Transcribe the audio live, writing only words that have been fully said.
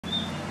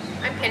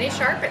I'm Penny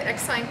Sharp at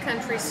Exine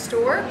Country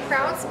Store,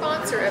 proud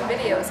sponsor of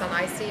videos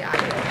on ICI.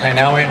 I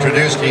now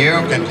introduce to you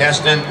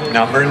contestant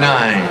number 9,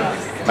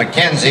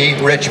 Makenzie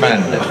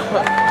Richmond.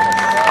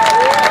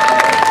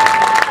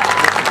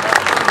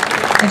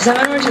 If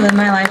someone were to live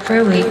my life for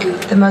a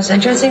week, the most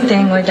interesting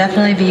thing would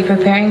definitely be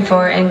preparing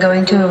for and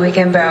going to a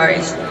weekend barrel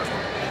race.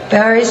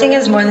 Barrel racing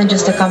is more than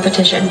just a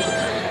competition.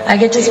 I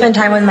get to spend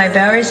time with my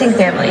barrel racing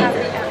family.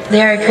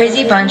 They are a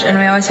crazy bunch and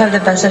we always have the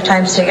best of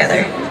times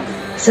together.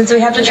 Since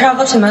we have to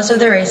travel to most of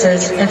the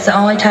races, it's the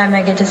only time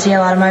I get to see a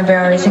lot of my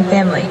barrel racing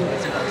family.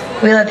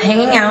 We love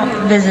hanging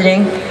out,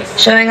 visiting,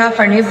 showing off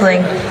our new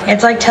bling.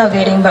 It's like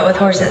tailgating but with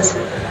horses.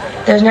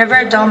 There's never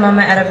a dull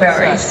moment at a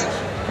barrel race,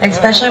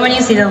 especially when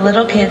you see the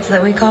little kids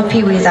that we call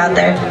peewees out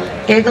there,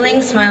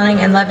 giggling, smiling,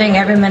 and loving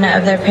every minute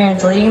of their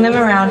parents leading them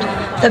around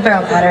the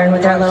barrel pattern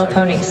with their little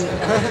ponies.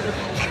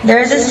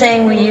 There is a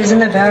saying we use in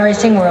the barrel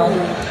racing world: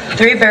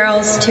 3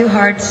 barrels, 2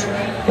 hearts,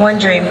 1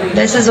 dream.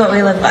 This is what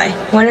we live by.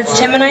 When it's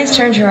Tim and I's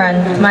turn to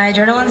run, my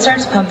adrenaline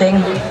starts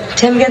pumping,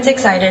 Tim gets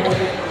excited,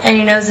 and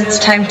he knows it's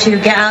time to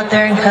get out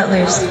there and cut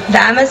loose. The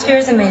atmosphere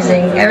is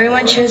amazing,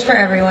 everyone cheers for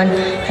everyone,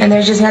 and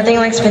there's just nothing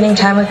like spending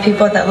time with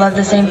people that love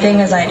the same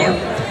thing as I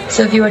do.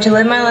 So if you were to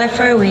live my life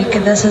for a week,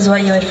 this is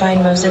what you would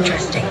find most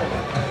interesting.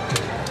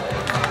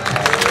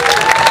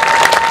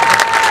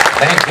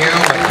 Thank you,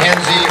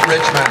 Makenzie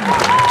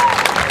Richmond.